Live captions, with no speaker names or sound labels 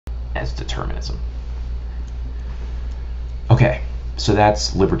as determinism. Okay, so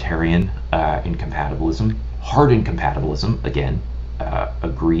that's libertarian incompatibilism. Hard incompatibilism, again,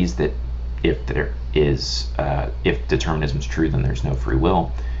 agrees that if determinism is true, then there's no free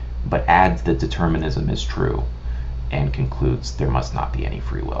will, but adds that determinism is true and concludes there must not be any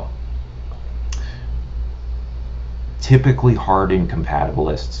free will. Typically, hard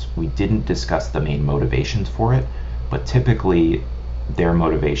incompatibilists, we didn't discuss the main motivations for it, but typically their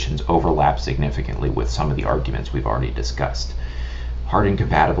motivations overlap significantly with some of the arguments we've already discussed. Hard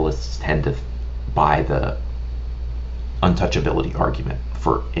incompatibilists tend to buy the untouchability argument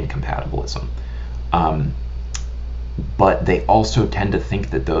for incompatibilism. But they also tend to think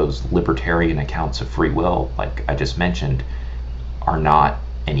that those libertarian accounts of free will, like I just mentioned, are not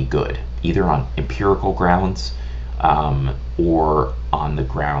any good, either on empirical grounds or on the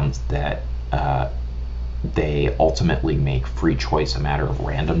grounds that they ultimately make free choice a matter of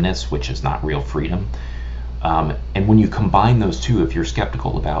randomness, which is not real freedom. And when you combine those two, if you're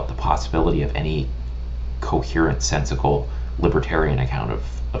skeptical about the possibility of any coherent, sensical libertarian account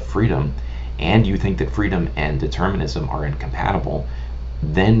of freedom, and you think that freedom and determinism are incompatible,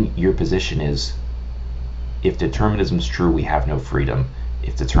 then your position is, if determinism is true, we have no freedom.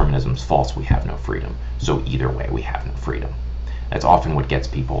 If determinism is false, we have no freedom. So either way, we have no freedom. That's often what gets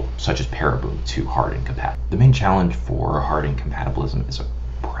people, such as Paraboom, to hard incompatibilism. The main challenge for hard incompatibilism is a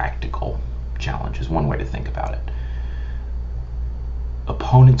practical challenge, is one way to think about it.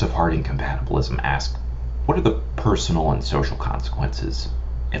 Opponents of hard incompatibilism ask, what are the personal and social consequences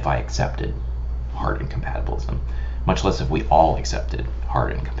if I accepted hard incompatibilism? Much less if we all accepted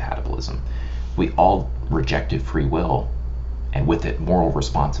hard incompatibilism. We all rejected free will, and with it moral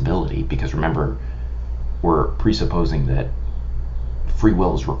responsibility, because remember, we're presupposing that free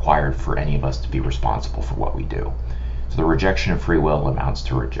will is required for any of us to be responsible for what we do. So the rejection of free will amounts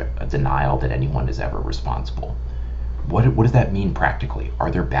to a denial that anyone is ever responsible. What does that mean practically? Are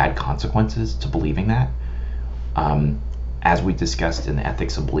there bad consequences to believing that? As we discussed in the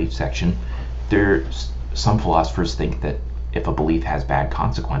ethics of belief section, some philosophers think that if a belief has bad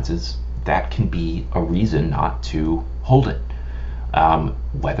consequences, that can be a reason not to hold it,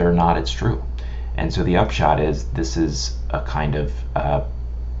 whether or not it's true. And so the upshot is, this is a kind of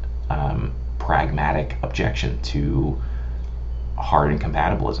pragmatic objection to hard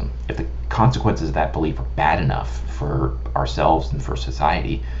incompatibilism. If the consequences of that belief are bad enough for ourselves and for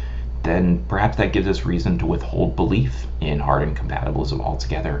society, then perhaps that gives us reason to withhold belief in hard incompatibilism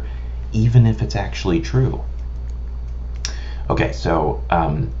altogether, even if it's actually true. Okay, so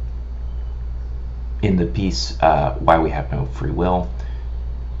in the piece, Why We Have No Free Will,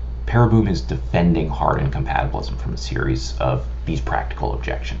 Paraboom is defending hard incompatibilism from a series of these practical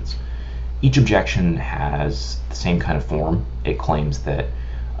objections. Each objection has the same kind of form. It claims that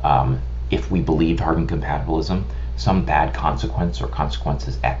if we believed hard incompatibilism, some bad consequence or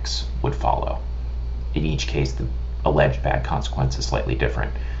consequences X would follow. In each case, the alleged bad consequence is slightly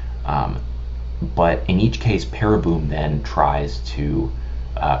different. But in each case, Paraboom then tries to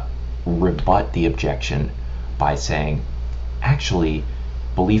rebut the objection by saying, actually,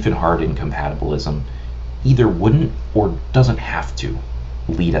 belief in hard incompatibilism either wouldn't or doesn't have to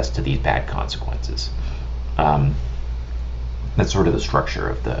lead us to these bad consequences. That's sort of the structure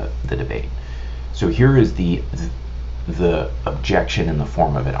of the debate. So here is the objection in the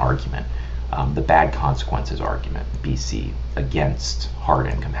form of an argument, the bad consequences argument, BC, against hard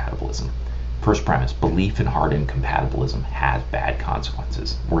incompatibilism. First premise, belief in hard incompatibilism has bad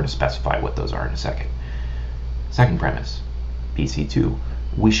consequences. We're going to specify what those are in a second. Second premise, BC2,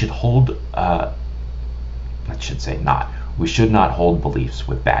 we should hold, we should not hold beliefs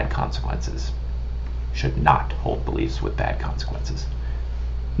with bad consequences. Should not hold beliefs with bad consequences.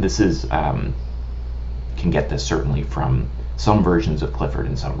 This is, can get this certainly from some versions of Clifford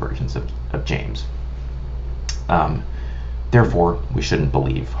and some versions of James. Therefore, we shouldn't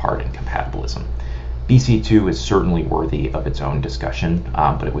believe hard incompatibilism. BC2 is certainly worthy of its own discussion,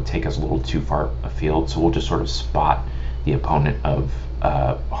 but it would take us a little too far afield, so we'll just sort of spot the opponent of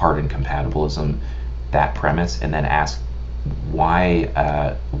hard incompatibilism, that premise, and then ask why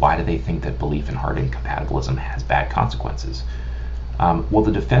do they think that belief in hard incompatibilism has bad consequences? Well,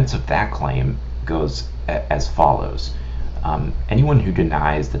 the defense of that claim goes as follows. Anyone who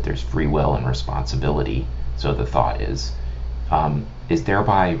denies that there's free will and responsibility, so the thought is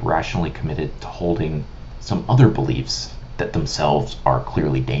thereby rationally committed to holding some other beliefs that themselves are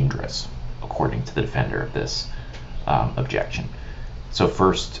clearly dangerous, according to the defender of this objection. So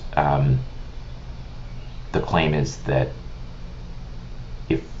first, the claim is that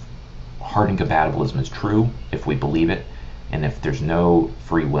if hard incompatibilism is true, if we believe it, And if there's no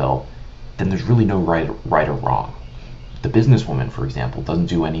free will, then there's really no right or wrong. The businesswoman, for example, doesn't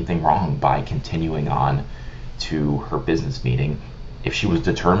do anything wrong by continuing on to her business meeting if she was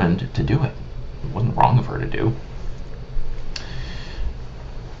determined to do it. It wasn't wrong of her to do.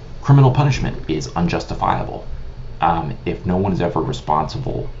 Criminal punishment is unjustifiable. If no one is ever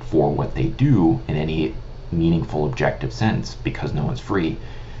responsible for what they do in any meaningful, objective sense because no one's free,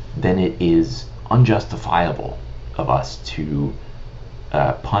 then it is unjustifiable of us to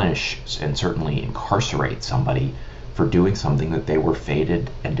punish and certainly incarcerate somebody for doing something that they were fated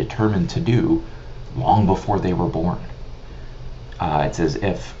and determined to do long before they were born. It's as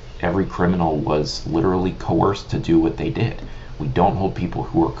if every criminal was literally coerced to do what they did. We don't hold people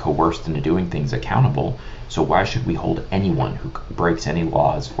who are coerced into doing things accountable, so why should we hold anyone who breaks any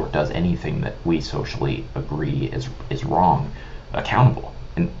laws or does anything that we socially agree is wrong accountable?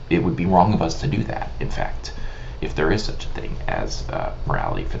 And it would be wrong of us to do that, in fact, if there is such a thing as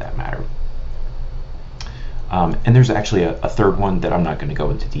morality for that matter. And there's actually a third one that I'm not going to go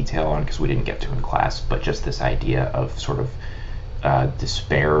into detail on because we didn't get to in class, but just this idea of sort of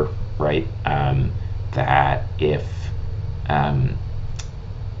despair, right? That if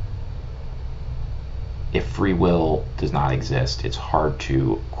free will does not exist, it's hard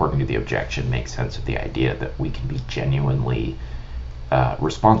to, according to the objection, make sense of the idea that we can be genuinely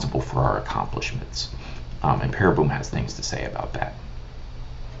responsible for our accomplishments. And Paraboom has things to say about that.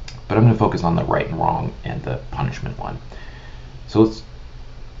 But I'm going to focus on the right and wrong and the punishment one. So let's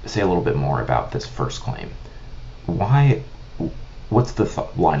say a little bit more about this first claim. What's the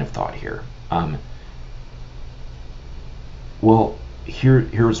line of thought here? Well,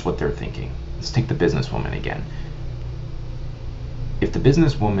 here's what they're thinking. Let's take the businesswoman again. If the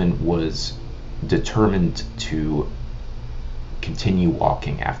businesswoman was determined to continue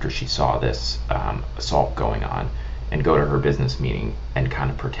walking after she saw this assault going on and go to her business meeting and kind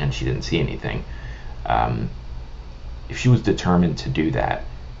of pretend she didn't see anything, if she was determined to do that,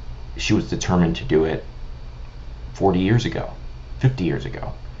 she was determined to do it 40 years ago, 50 years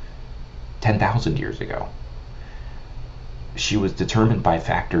ago, 10,000 years ago. She was determined by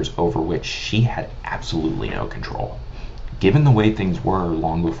factors over which she had absolutely no control. Given the way things were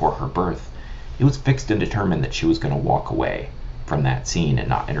long before her birth, it was fixed and determined that she was going to walk away from that scene and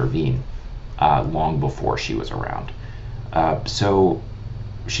not intervene long before she was around. So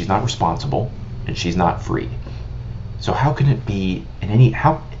she's not responsible and she's not free. So how can it be in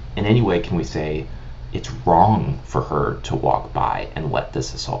any way can we say it's wrong for her to walk by and let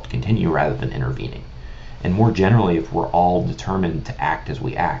this assault continue rather than intervening? And more generally, if we're all determined to act as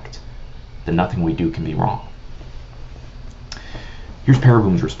we act, then nothing we do can be wrong. Here's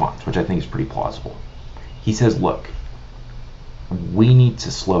Paraboom's response, which I think is pretty plausible. He says, look, we need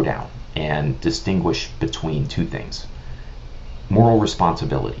to slow down and distinguish between two things. Moral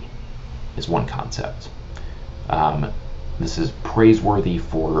responsibility is one concept. This is praiseworthy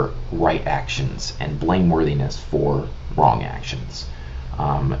for right actions and blameworthiness for wrong actions.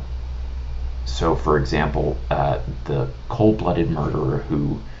 So, for example, the cold-blooded murderer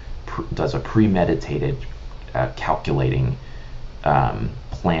who does a premeditated, calculating,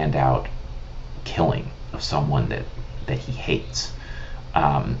 planned-out killing of someone that he hates,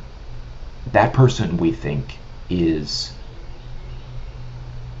 that person, we think, is,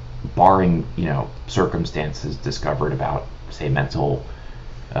 barring circumstances discovered about, say,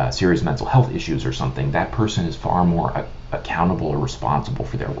 serious mental health issues or something, that person is far more accountable or responsible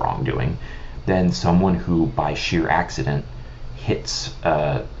for their wrongdoing than someone who, by sheer accident, hits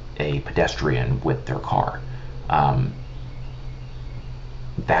a pedestrian with their car.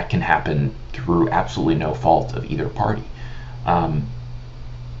 That can happen through absolutely no fault of either party.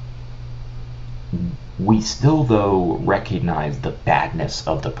 We still, though, recognize the badness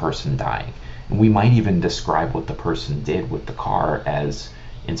of the person dying. And we might even describe what the person did with the car as,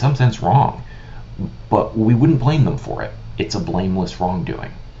 in some sense, wrong. But we wouldn't blame them for it. It's a blameless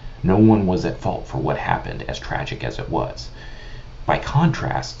wrongdoing. No one was at fault for what happened, as tragic as it was. By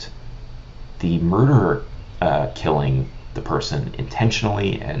contrast, the murderer killing the person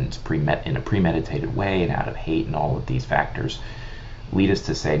intentionally and in a premeditated way and out of hate and all of these factors lead us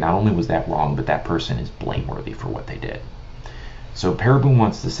to say not only was that wrong, but that person is blameworthy for what they did. So Paraboom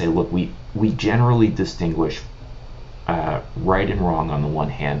wants to say, look, we generally distinguish right and wrong on the one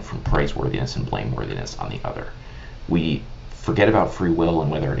hand from praiseworthiness and blameworthiness on the other. We forget about free will and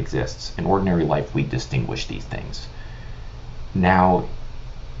whether it exists. In ordinary life, we distinguish these things. Now,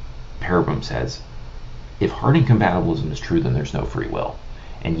 Paraboom says, if hard incompatibilism is true, then there's no free will.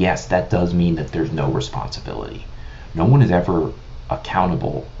 And yes, that does mean that there's no responsibility. No one is ever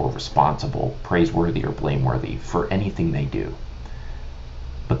accountable or responsible, praiseworthy or blameworthy for anything they do.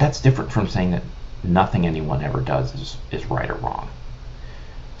 But that's different from saying that nothing anyone ever does is right or wrong.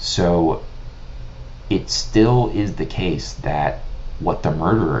 So it still is the case that what the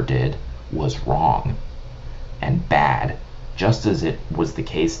murderer did was wrong and bad, just as it was the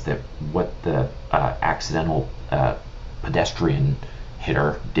case that what the accidental pedestrian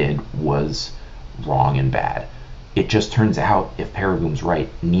hitter did was wrong and bad. It just turns out, if Paraboom's right,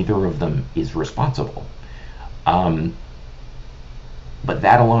 neither of them is responsible. But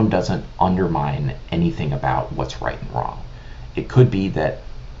that alone doesn't undermine anything about what's right and wrong. It could be that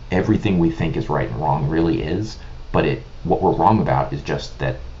everything we think is right and wrong really is, but what we're wrong about is just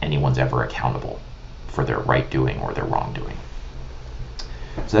that anyone's ever accountable for their right doing or their wrong doing.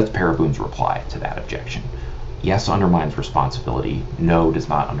 So that's Paraboom's reply to that objection. Yes undermines responsibility. No does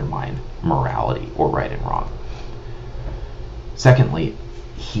not undermine morality or right and wrong. Secondly,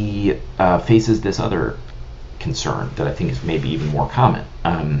 he faces this other concern that I think is maybe even more common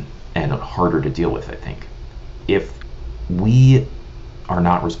and harder to deal with, I think. If we are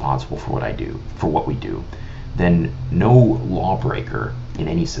not responsible for what we do, then no lawbreaker in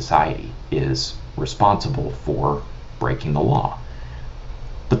any society is responsible for breaking the law.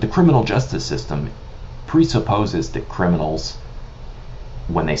 But the criminal justice system presupposes that criminals,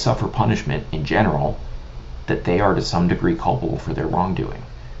 when they suffer punishment in general, that they are to some degree culpable for their wrongdoing.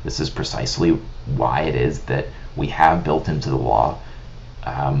 This is precisely why it is that we have built into the law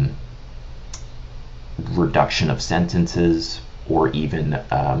reduction of sentences, or even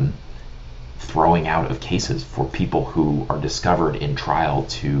throwing out of cases for people who are discovered in trial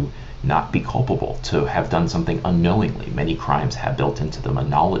to not be culpable, to have done something unknowingly. Many crimes have built into them a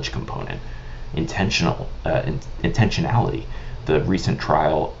knowledge component, intentionality. The recent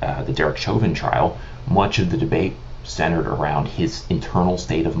trial, the Derek Chauvin trial, much of the debate centered around his internal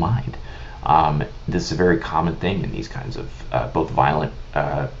state of mind. This is a very common thing in these kinds of both violent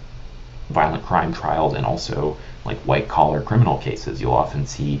crime trials and also like white-collar criminal cases. You'll often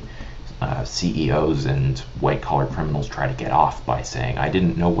see CEOs and white-collar criminals try to get off by saying, I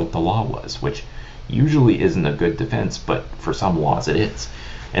didn't know what the law was, which usually isn't a good defense, but for some laws it is.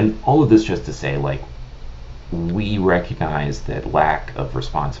 And all of this just to say, like, we recognize that lack of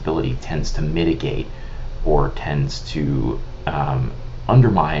responsibility tends to mitigate or tends to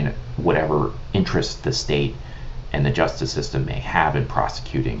undermine whatever interest the state and the justice system may have in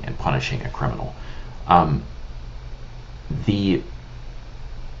prosecuting and punishing a criminal.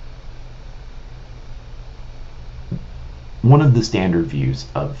 One of the standard views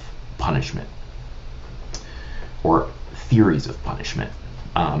of punishment, or theories of punishment,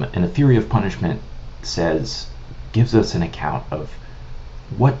 and the theory of punishment gives us an account of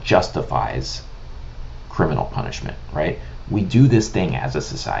what justifies criminal punishment, right? We do this thing as a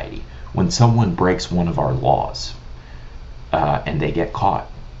society. When someone breaks one of our laws and they get caught,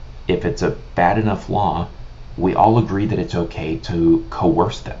 if it's a bad enough law, we all agree that it's okay to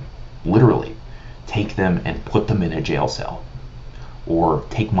coerce them, literally take them and put them in a jail cell, or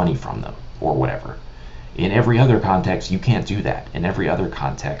take money from them, or whatever. In every other context, you can't do that. In every other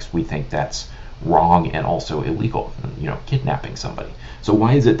context, we think that's wrong and also illegal, kidnapping somebody. So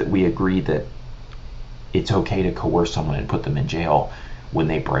why is it that we agree that it's okay to coerce someone and put them in jail when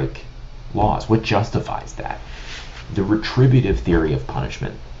they break laws? What justifies that? The retributive theory of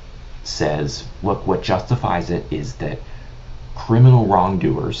punishment says, look, what justifies it is that criminal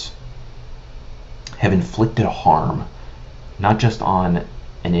wrongdoers have inflicted harm, not just on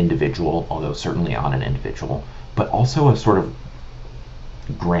an individual, although certainly on an individual, but also a sort of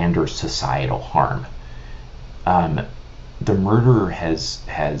grander societal harm. The murderer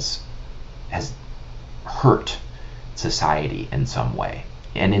has hurt society in some way,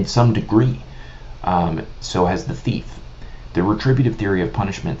 and in some degree, so has the thief. The retributive theory of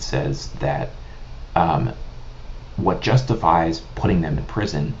punishment says that what justifies putting them in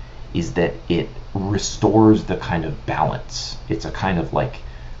prison is that it restores the kind of balance. It's a kind of like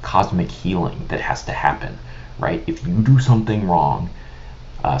cosmic healing that has to happen, right? If you do something wrong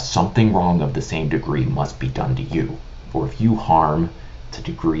of the same degree must be done to you. Or if you harm to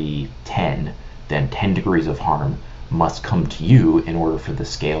degree 10, then 10 degrees of harm must come to you in order for the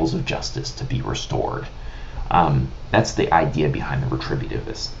scales of justice to be restored. That's the idea behind the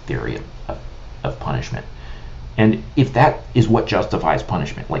retributivist theory of punishment. And if that is what justifies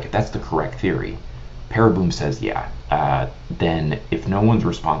punishment, like if that's the correct theory, Paraboom says, then if no one's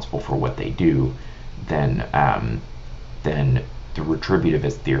responsible for what they do, then the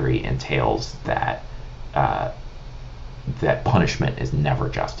retributivist theory entails that that punishment is never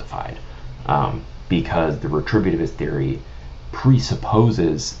justified, because the retributivist theory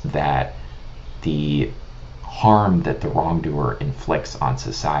presupposes that the harm that the wrongdoer inflicts on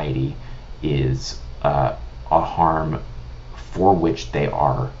society is a harm for which they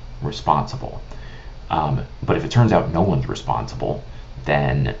are responsible. But if it turns out no one's responsible,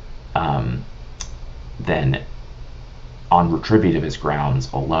 then on retributivist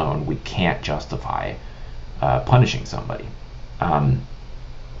grounds alone, we can't justify punishing somebody.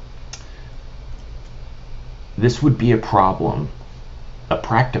 This would be a problem, a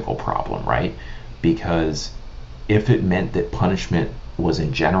practical problem, right? Because if it meant that punishment was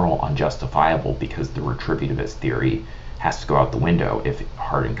in general unjustifiable because the retributivist theory has to go out the window if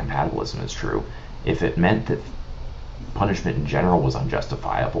hard incompatibilism is true, if it meant that punishment in general was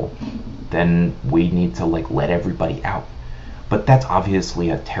unjustifiable, then we need to let everybody out. But that's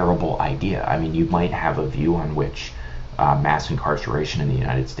obviously a terrible idea. I mean, you might have a view on which mass incarceration in the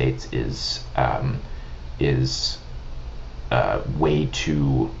United States is way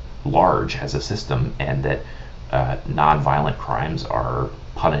too large as a system, and that non-violent crimes are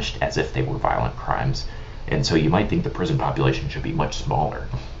punished as if they were violent crimes. And so you might think the prison population should be much smaller.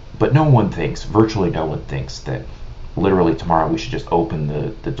 But no one thinks, virtually no one thinks, that literally tomorrow we should just open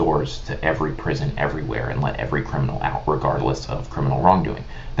the doors to every prison everywhere and let every criminal out regardless of criminal wrongdoing.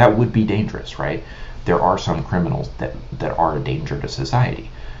 That would be dangerous, right? There are some criminals that are a danger to society.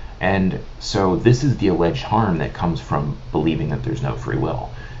 And so this is the alleged harm that comes from believing that there's no free will.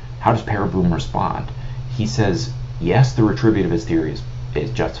 How does Paraboom respond? He says, yes, the retributivist theory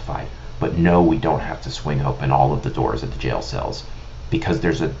is justified, but no, we don't have to swing open all of the doors at the jail cells, because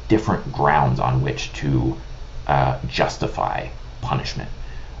there's a different grounds on which to justify punishment.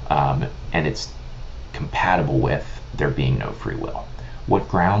 And it's compatible with there being no free will. What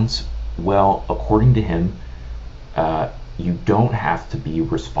grounds? Well, according to him, you don't have to be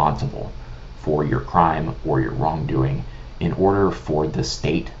responsible for your crime or your wrongdoing in order for the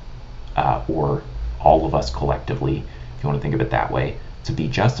state or all of us collectively, if you want to think of it that way, to be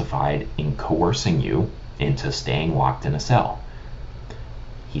justified in coercing you into staying locked in a cell.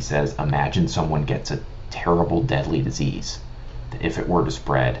 He says, imagine someone gets a terrible, deadly disease that, if it were to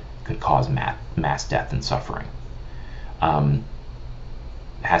spread, could cause mass death and suffering.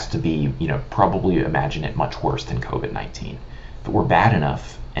 Has to be, probably imagine it much worse than COVID-19. If it were bad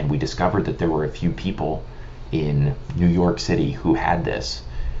enough and we discovered that there were a few people in New York City who had this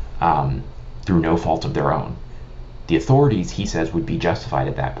through no fault of their own, the authorities, he says, would be justified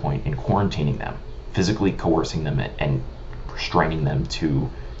at that point in quarantining them, physically coercing them and restraining them to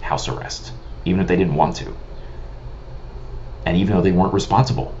house arrest, even if they didn't want to, and even though they weren't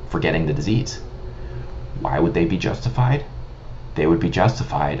responsible for getting the disease. Why would they be justified? They would be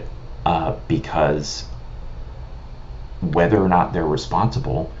justified because whether or not they're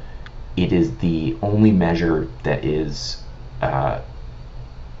responsible, it is the only measure that is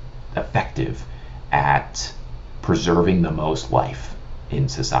effective at preserving the most life in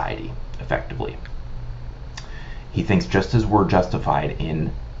society, effectively. He thinks just as we're justified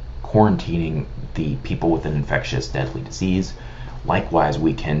in quarantining the people with an infectious, deadly disease, likewise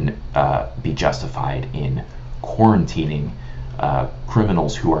we can be justified in quarantining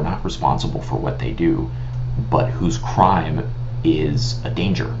criminals who are not responsible for what they do, but whose crime is a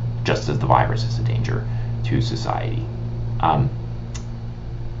danger, just as the virus is a danger to society.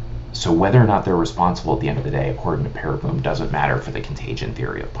 So whether or not they're responsible at the end of the day, according to Paraboom, doesn't matter for the contagion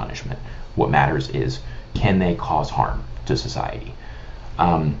theory of punishment. What matters is, can they cause harm to society?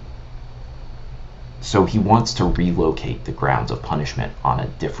 So he wants to relocate the grounds of punishment on a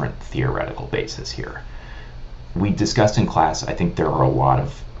different theoretical basis here. We discussed in class, I think there are a lot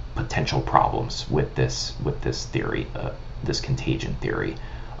of potential problems with this theory, this contagion theory.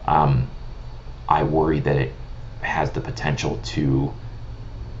 I worry that it has the potential to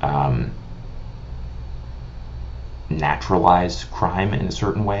naturalize crime in a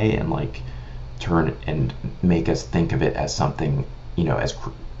certain way, and turn and make us think of it as something,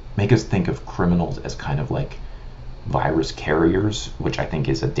 make us think of criminals as kind of like virus carriers, which I think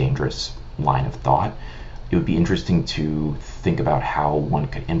is a dangerous line of thought. It would be interesting to think about how one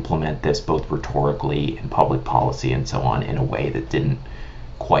could implement this both rhetorically in public policy and so on in a way that didn't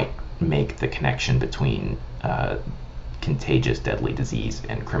quite make the connection between contagious deadly disease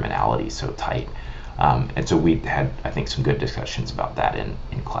and criminality so tight. And so we had, I think, some good discussions about that in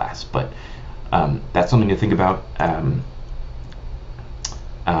class. But that's something to think about. I'm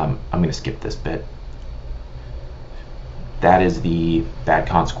going to skip this bit. That is the bad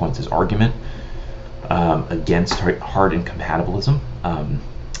consequences argument against hard incompatibilism.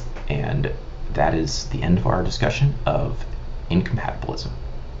 And that is the end of our discussion of incompatibilism.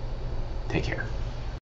 Take care.